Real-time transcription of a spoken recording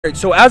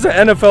So as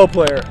an NFL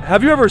player,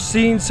 have you ever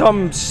seen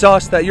something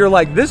sus that you're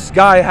like, this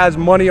guy has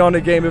money on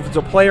the game, if it's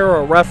a player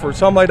or a ref or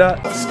something like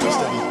that?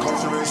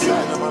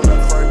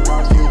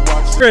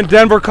 You're in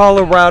Denver,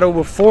 Colorado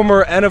with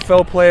former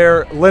NFL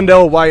player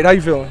LenDale White. How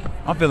you feeling?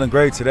 I'm feeling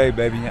great today,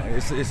 baby.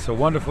 It's a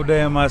wonderful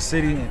day in my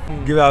city.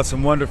 Give out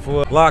some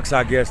wonderful locks,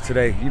 I guess,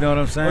 today. You know what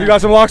I'm saying? Oh, you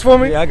got some locks for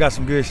me? Yeah, I got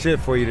some good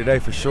shit for you today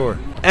for sure.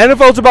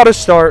 NFL's about to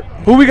start.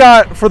 Who we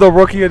got for the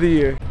Rookie of the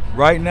Year?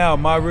 Right now,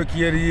 my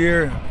Rookie of the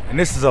Year, and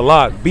this is a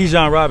lock,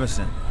 Bijan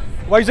Robinson.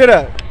 Why you say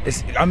that?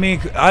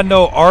 I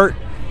know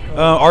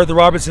Arthur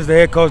Robinson's the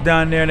head coach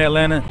down there in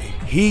Atlanta.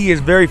 He is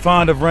very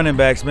fond of running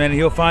backs, man, and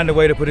he'll find a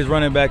way to put his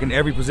running back in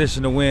every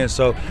position to win.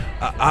 So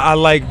I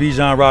like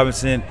Bijan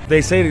Robinson.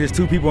 They say that there's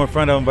two people in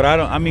front of him, but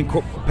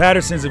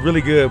Patterson's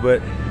really good,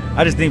 but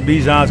I just think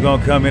Bijan's going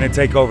to come in and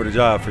take over the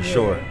job for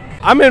sure.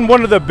 I'm in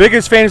one of the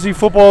biggest fantasy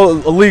football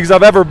leagues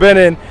I've ever been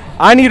in.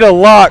 I need a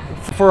lock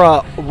for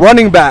a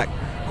running back.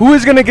 Who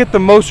is going to get the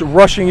most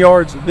rushing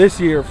yards this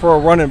year for a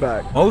running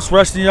back? Most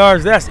rushing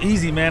yards? That's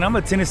easy, man. I'm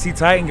a Tennessee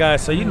Titan guy,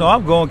 so you know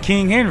I'm going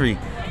King Henry.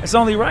 That's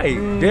only right.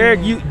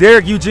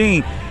 Derek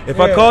Eugene.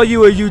 If I call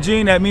you a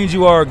Eugene, that means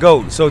you are a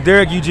GOAT. So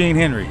Derek Eugene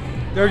Henry.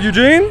 Derek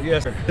Eugene?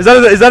 Yes, sir. Is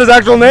that his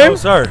actual name? No,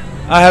 sir.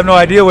 I have no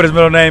idea what his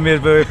middle name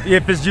is, but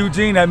if it's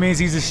Eugene, that means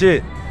he's a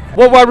shit.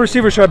 What wide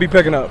receiver should I be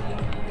picking up?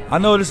 I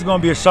know this is going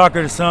to be a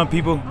shocker to some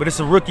people, but it's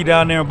a rookie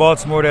down there in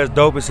Baltimore that's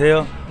dope as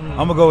hell. I'm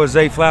going to go with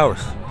Zay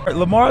Flowers.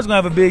 Lamar's going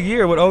to have a big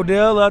year with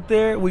Odell out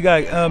there. We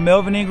got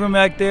Melvin Ingram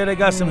back there. They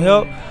got some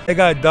help. They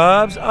got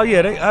Dobbs. Oh,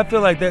 yeah, I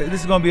feel like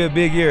this is going to be a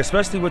big year,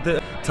 especially with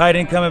the tight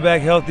end coming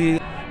back healthy.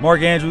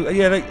 Mark Andrews.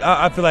 Yeah,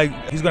 I feel like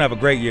he's going to have a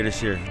great year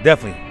this year,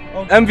 definitely.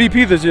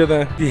 MVP this year,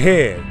 then?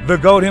 Yeah, the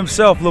GOAT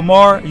himself,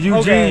 Lamar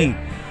Eugene.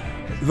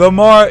 Okay.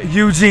 Lamar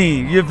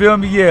Eugene. You feel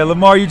me? Yeah,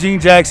 Lamar Eugene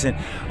Jackson.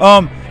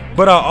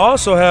 But I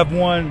also have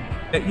one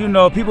that, you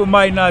know, people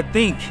might not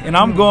think, and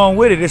I'm going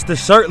with it. It's the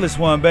shirtless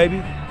one,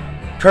 baby.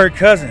 Kirk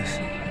Cousins.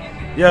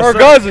 Yes, Kirk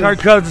Cousins. Kirk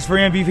Cousins for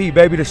MVP,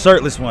 baby, the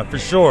shirtless one, for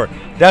sure.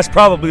 That's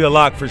probably a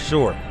lock for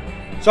sure.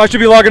 So I should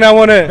be locking that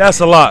one in?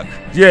 That's a lock,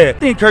 yeah. I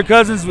think Kirk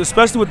Cousins,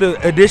 especially with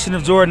the addition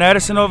of Jordan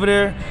Addison over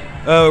there,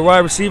 wide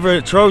receiver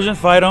Trojan,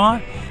 fight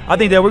on. I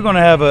think that we're going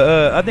to have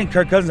I think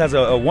Kirk Cousins has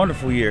a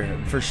wonderful year,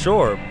 for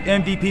sure.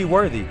 MVP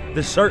worthy,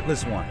 the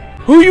shirtless one.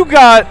 Who you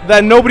got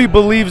that nobody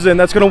believes in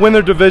that's going to win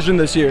their division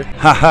this year?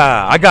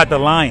 Haha, I got the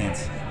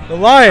Lions. The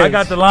Lions? I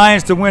got the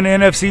Lions to win the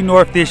NFC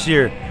North this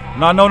year.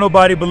 And I know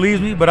nobody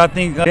believes me, but I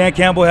think Dan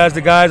Campbell has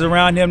the guys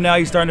around him now.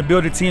 He's starting to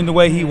build a team the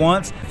way he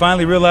wants.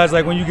 Finally realized,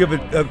 like, when you give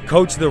a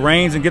coach the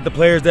reins and get the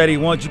players that he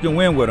wants, you can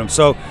win with them.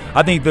 So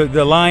I think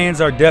the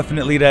Lions are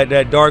definitely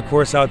that dark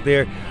horse out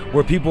there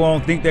where people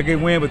don't think they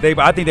can win, but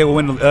I think they will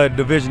win the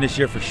division this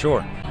year for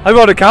sure. How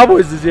about the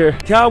Cowboys this year?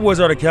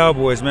 Cowboys are the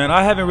Cowboys, man.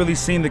 I haven't really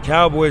seen the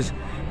Cowboys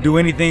do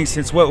anything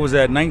since, what was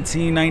that,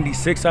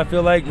 1996, I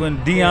feel like, when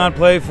Deion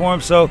played for him.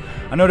 So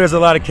I know there's a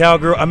lot of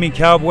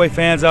Cowboy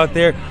fans out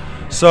there.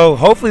 So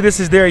hopefully this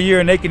is their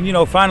year and they can, you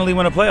know, finally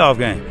win a playoff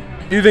game.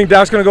 Do you think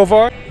Dak's going to go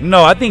far?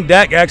 No, I think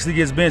Dak actually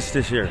gets benched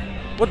this year.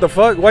 What the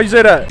fuck? Why you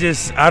say that?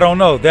 I don't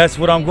know. That's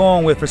what I'm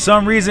going with. For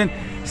some reason,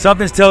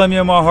 something's telling me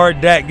in my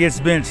heart Dak gets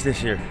benched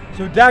this year.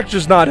 So Dak's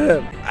just not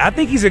him? I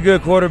think he's a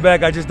good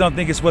quarterback. I just don't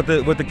think it's what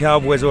the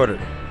Cowboys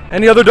ordered.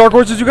 Any other dark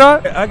horses you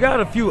got? I got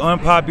a few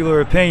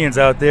unpopular opinions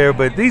out there,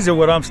 but these are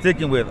what I'm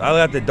sticking with. I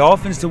got the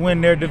Dolphins to win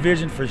their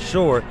division for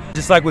sure.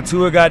 Just like what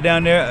Tua got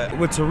down there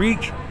with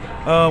Tariq.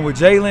 With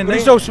Jalen. But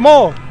he's so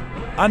small.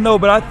 I know,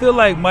 but I feel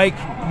like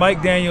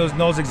Mike Daniels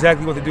knows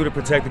exactly what to do to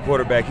protect the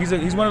quarterback.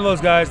 He's one of those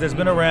guys that's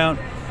been around.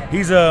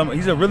 He's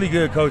a really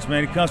good coach,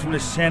 man. He comes from the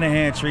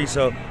Shanahan tree,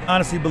 so I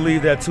honestly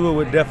believe that Tua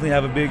would definitely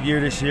have a big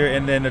year this year,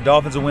 and then the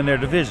Dolphins will win their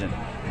division.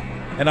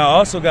 And I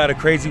also got a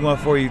crazy one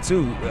for you,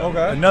 too.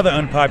 Okay. Another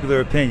unpopular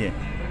opinion.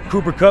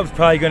 Cooper Kupp's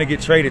probably going to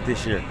get traded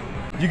this year.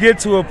 You get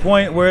to a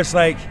point where it's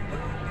like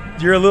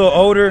you're a little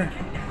older.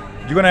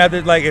 You're going to have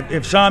to, like,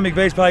 if Sean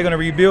McVay's probably going to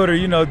rebuild or,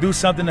 you know, do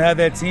something to have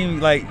that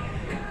team, like,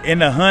 in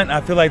the hunt,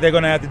 I feel like they're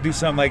going to have to do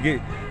something like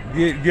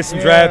get some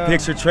draft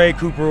picks or trade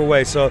Cooper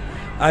away. So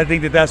I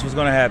think that's what's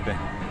going to happen.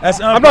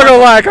 I'm not going to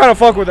lie, I kind of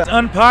fuck with that. It's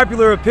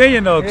unpopular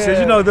opinion, though, because,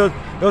 you know,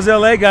 those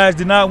L.A. guys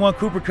did not want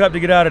Cooper Kupp to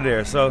get out of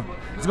there. So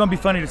it's going to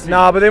be funny to see.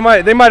 Nah, but they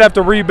might have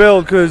to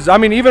rebuild because, I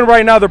mean, even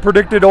right now they're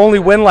predicted to only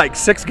win, like,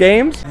 6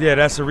 games. Yeah,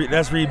 that's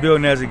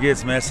rebuilding as it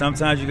gets, man.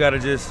 Sometimes you got to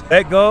just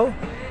let go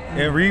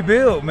and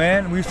rebuild,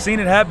 man. We've seen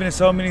it happen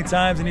so many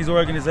times in these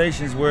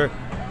organizations where,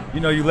 you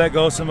know, you let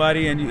go of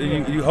somebody and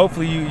you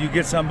hopefully you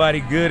get somebody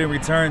good in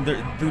return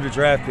through the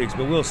draft picks,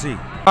 but we'll see. All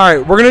right,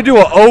 we're going to do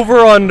an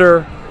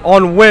over-under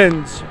on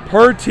wins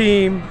per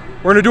team.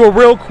 We're going to do it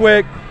real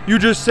quick. You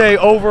just say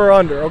over or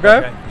under, okay?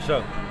 Okay, for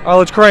sure. All right,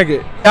 let's crank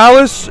it.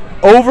 Dallas,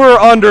 over or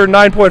under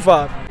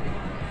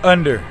 9.5?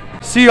 Under.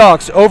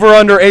 Seahawks, over or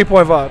under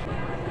 8.5?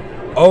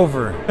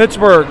 Over.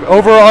 Pittsburgh,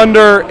 over or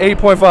under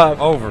 8.5?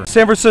 Over.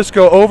 San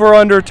Francisco, over or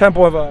under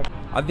 10.5?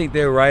 I think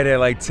they're right at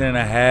like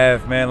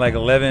 10.5, man, like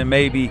 11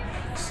 maybe.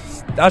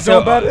 I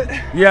said bet it?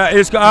 Yeah,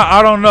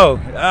 I don't know.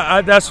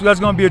 That's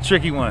gonna be a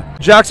tricky one.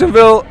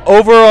 Jacksonville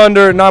over or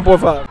under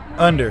 9.5.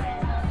 Under.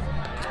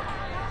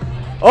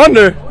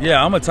 Under.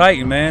 Yeah, I'm a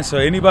Titan, man. So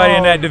anybody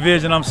in that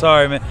division, I'm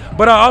sorry, man.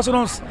 But I also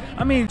don't.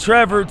 I mean,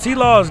 Trevor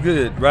T-Law is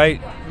good,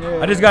 right? Yeah.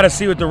 I just got to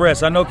see with the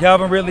rest. I know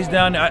Calvin Ridley's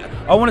down there.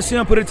 I want to see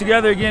him put it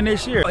together again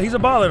this year. He's a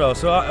baller though,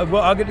 so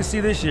I'll get to see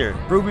this year.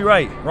 Prove me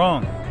right,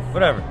 wrong,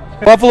 whatever.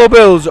 Buffalo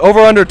Bills over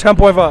under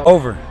 10.5.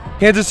 Over.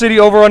 Kansas City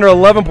over under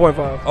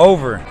 11.5.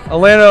 Over.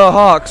 Atlanta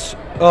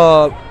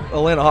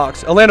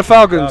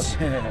Falcons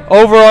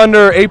over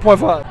under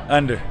 8.5.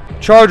 Under.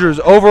 Chargers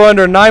over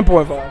under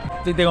 9.5.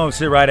 I think they're gonna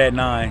sit right at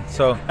 9,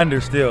 so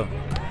under still.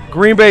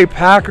 Green Bay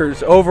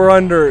Packers over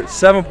under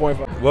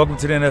 7.5. Welcome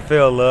to the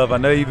NFL, love. I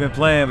know you've been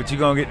playing, but you're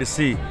gonna get to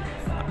see.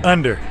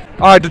 Under.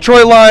 All right,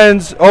 Detroit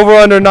Lions over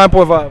under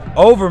 9.5.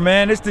 Over,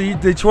 man. It's the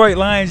Detroit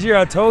Lions year.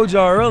 I told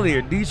y'all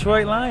earlier.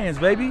 Detroit Lions,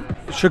 baby.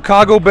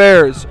 Chicago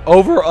Bears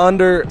over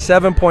under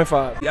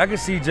 7.5. I can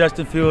see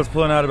Justin Fields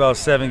pulling out about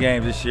 7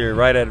 games this year,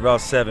 right at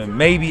about 7,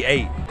 maybe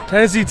 8.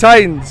 Tennessee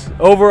Titans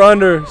over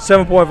under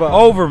 7.5.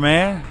 Over,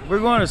 man. We're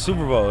going to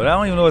Super Bowl. I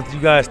don't even know what you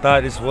guys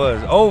thought this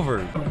was. Over.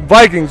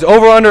 Vikings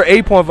over under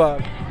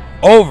 8.5.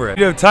 Over.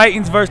 The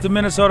Titans versus the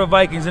Minnesota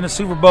Vikings in the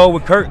Super Bowl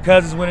with Kirk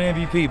Cousins winning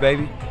MVP,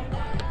 baby.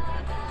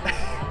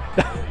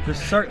 The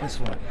shirtless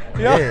one.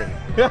 Yeah.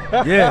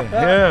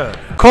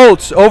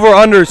 Colts over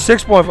under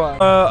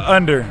 6.5.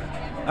 Under.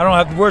 I don't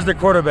have to. Where's their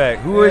quarterback?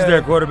 Who is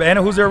their quarterback? And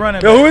who's their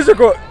running back? Yo, who is their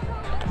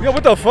quarterback? Yo,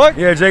 what the fuck?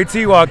 Yeah,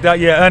 JT walked out.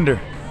 Yeah, under.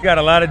 Got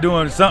a lot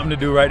of something to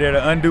do right there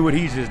to undo what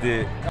he just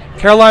did.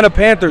 Carolina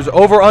Panthers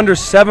over under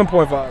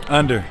 7.5.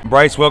 Under.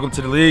 Bryce, welcome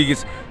to the league.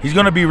 He's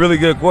going to be a really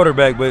good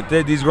quarterback, but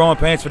these growing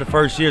pains for the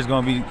first year is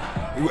going to be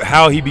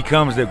how he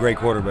becomes the great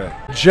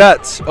quarterback.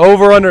 Jets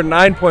over under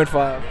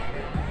 9.5.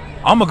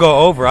 I'm gonna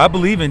go over. I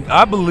believe in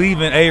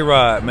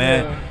A-Rod,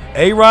 man.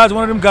 Yeah. A-Rod's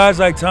one of them guys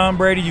like Tom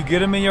Brady. You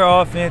get him in your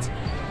offense,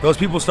 those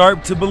people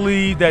start to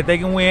believe that they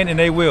can win, and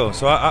they will.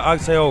 So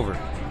I'd say over.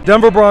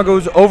 Denver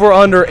Broncos over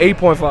under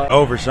 8.5.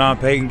 Over. Sean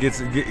Payton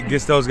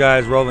gets those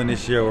guys rolling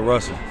this year with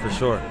Russell for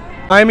sure.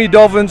 Miami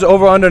Dolphins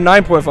over under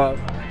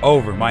 9.5.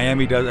 Over.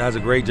 Miami has a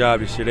great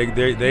job this year.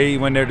 They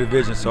win their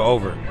division, so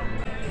over.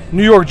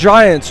 New York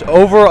Giants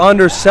over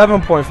under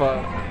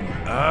 7.5.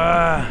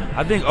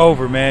 I think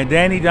over, man.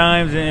 Danny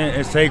Dimes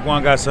and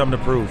Saquon got something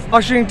to prove.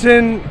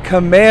 Washington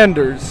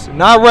Commanders,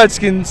 not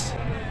Redskins.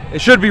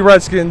 It should be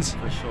Redskins.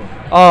 For sure.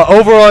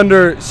 Over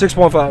under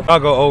 6.5. I'll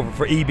go over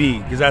for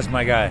EB because that's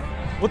my guy.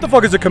 What the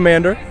fuck is a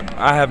commander?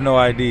 I have no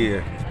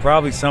idea.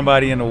 Probably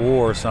somebody in the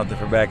war or something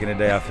for back in the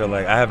day, I feel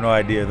like. I have no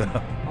idea,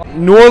 though.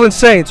 New Orleans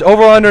Saints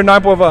over under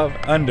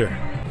 9.5. Under.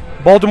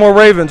 Baltimore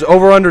Ravens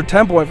over under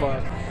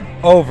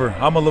 10.5. Over.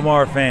 I'm a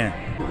Lamar fan.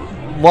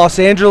 Los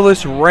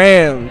Angeles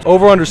Rams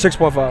over under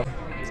 6.5.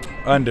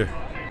 Under.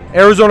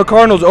 Arizona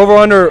Cardinals over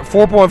under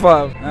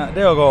 4.5.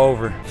 They'll go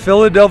over.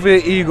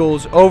 Philadelphia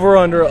Eagles over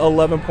under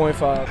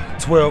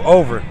 11.5. 12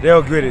 over.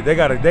 They'll get it. They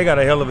got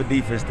a hell of a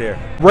defense there.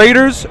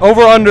 Raiders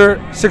over under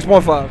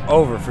 6.5.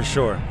 Over for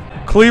sure.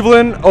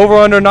 Cleveland over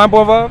under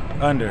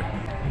 9.5. Under.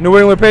 New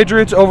England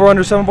Patriots over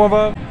under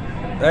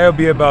 7.5. They'll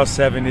be about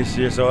 7 this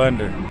year, so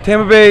under.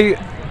 Tampa Bay.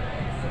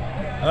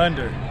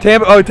 Under.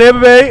 Tampa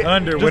Bay.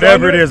 Under.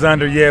 Whatever it is,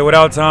 under. Yeah,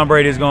 without Tom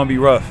Brady, it's going to be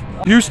rough.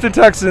 Houston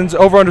Texans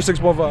over under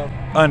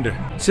 6.5. Under.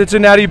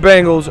 Cincinnati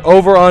Bengals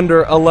over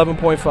under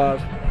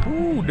 11.5.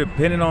 Ooh,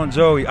 depending on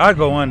Joey, I'd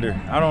go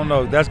under. I don't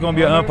know. That's going to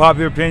be an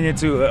unpopular opinion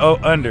too.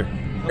 Under.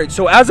 Right,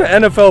 so as an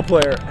NFL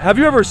player, have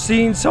you ever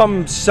seen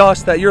something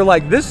sus that you're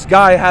like, this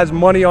guy has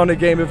money on the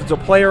game, if it's a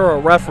player or a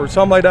ref or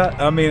something like that?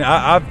 I mean,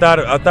 I've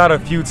thought a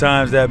few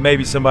times that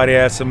maybe somebody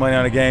has some money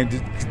on the game,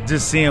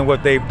 just seeing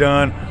what they've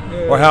done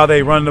or how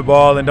they run the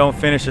ball and don't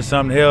finish or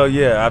something. Hell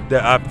yeah,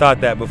 I've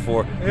thought that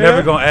before. Yeah.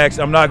 Never gonna ask.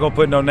 I'm not gonna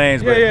put no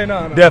names, but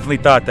no. Definitely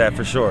thought that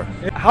for sure.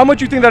 How much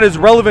you think that is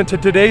relevant to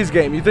today's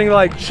game? You think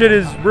like shit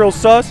is real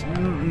sus?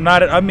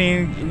 Not. I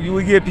mean,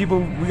 we got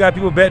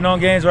people betting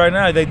on games right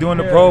now. They doing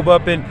the probe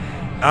up in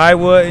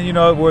Iowa, you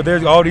know, where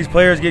there's all these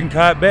players getting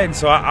caught betting.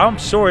 So I'm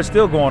sure it's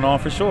still going on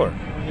for sure.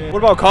 Yeah.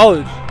 What about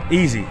college?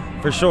 Easy.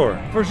 For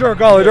sure. For sure,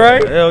 college,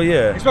 right? Hell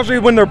yeah. Especially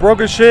when they're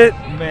broke as shit.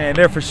 Man,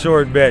 they're for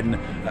sure betting.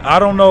 I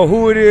don't know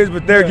who it is,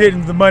 but they're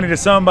getting the money to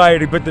somebody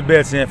to put the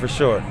bets in for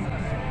sure.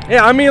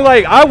 Yeah, I mean,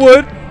 like, I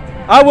would,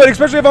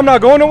 especially if I'm not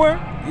going nowhere.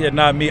 Yeah,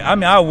 not me. I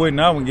mean, I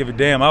wouldn't give a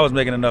damn. I was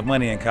making enough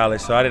money in college,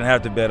 so I didn't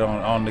have to bet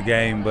on the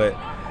game. But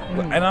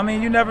and I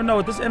mean, you never know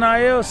with this NIL.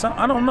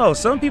 I don't know.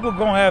 Some people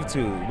gonna have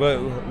to, but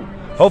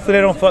hopefully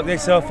they don't fuck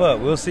themselves up.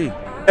 We'll see.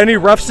 Any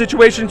ref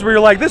situations where you're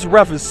like, this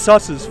ref is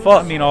sus as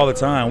fuck? I mean, all the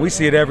time. You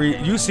see it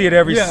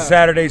every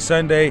Saturday,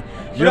 Sunday.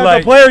 You're like,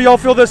 as a player, y'all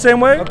feel the same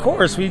way? Of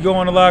course, we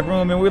go in the locker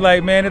room and we're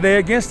like, man, they're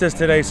against us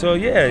today. So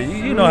yeah,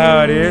 you know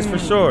how it is for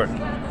sure.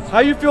 How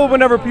you feel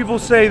whenever people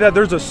say that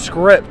there's a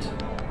script?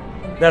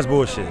 That's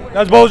bullshit.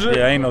 That's bullshit?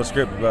 Yeah, ain't no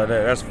script about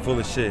that. That's full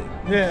of shit.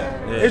 Yeah.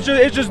 It's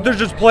just there's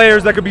just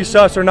players that could be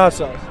sus or not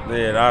sus.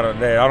 Yeah,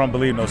 I don't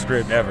believe no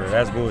script ever.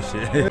 That's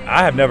bullshit.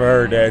 I have never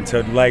heard that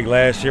until like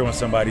last year when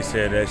somebody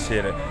said that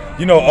shit.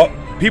 You know,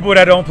 people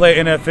that don't play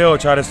NFL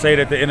try to say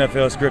that the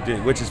NFL is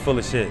scripted, which is full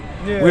of shit.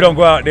 Yeah. We don't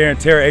go out there and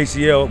tear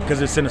ACL because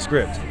it's in the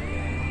script.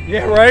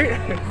 Yeah,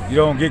 right? You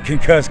don't get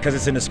concussed because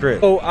it's in the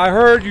script. Oh, I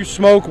heard you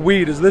smoke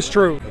weed. Is this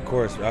true? Of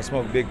course, I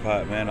smoke big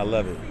pot, man. I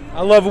love it.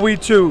 I love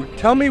weed too.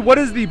 Tell me, what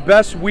is the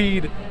best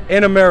weed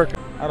in America?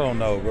 I don't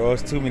know, bro.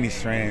 It's too many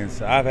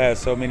strands. I've had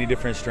so many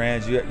different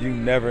strands. You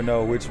never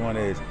know which one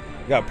is.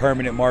 You got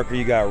permanent marker,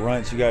 you got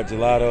runts, you got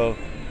gelato.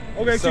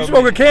 Okay, so you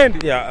smoke a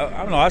candy. Yeah,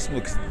 I don't know. I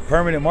smoke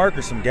permanent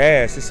marker, some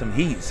gas, it's some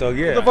heat. So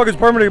yeah. What the fuck is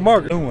permanent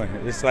marker? New one.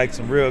 It's like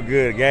some real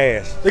good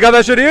gas. They got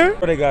that shit here?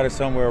 They got it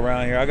somewhere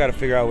around here. I got to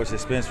figure out which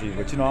dispensary.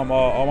 But you know,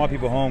 all my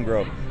people home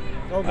grow.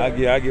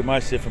 Okay. I get my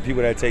shit from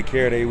people that take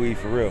care of their weed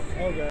for real.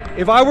 Okay.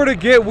 If I were to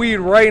get weed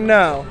right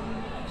now,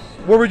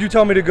 where would you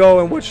tell me to go,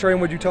 and what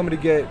strain would you tell me to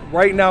get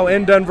right now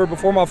in Denver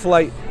before my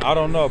flight? I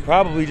don't know.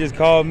 Probably just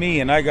call me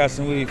and I got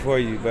some weed for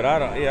you. But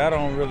I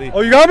don't really. Oh,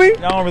 you got me?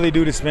 I don't really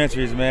do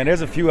dispensaries, man. There's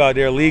a few out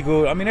there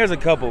legal. I mean, there's a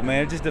couple,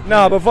 man. It just depends.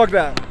 Nah, but fuck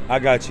that. I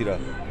got you though.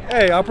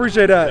 Hey, I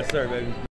appreciate that. Yes, sir, baby.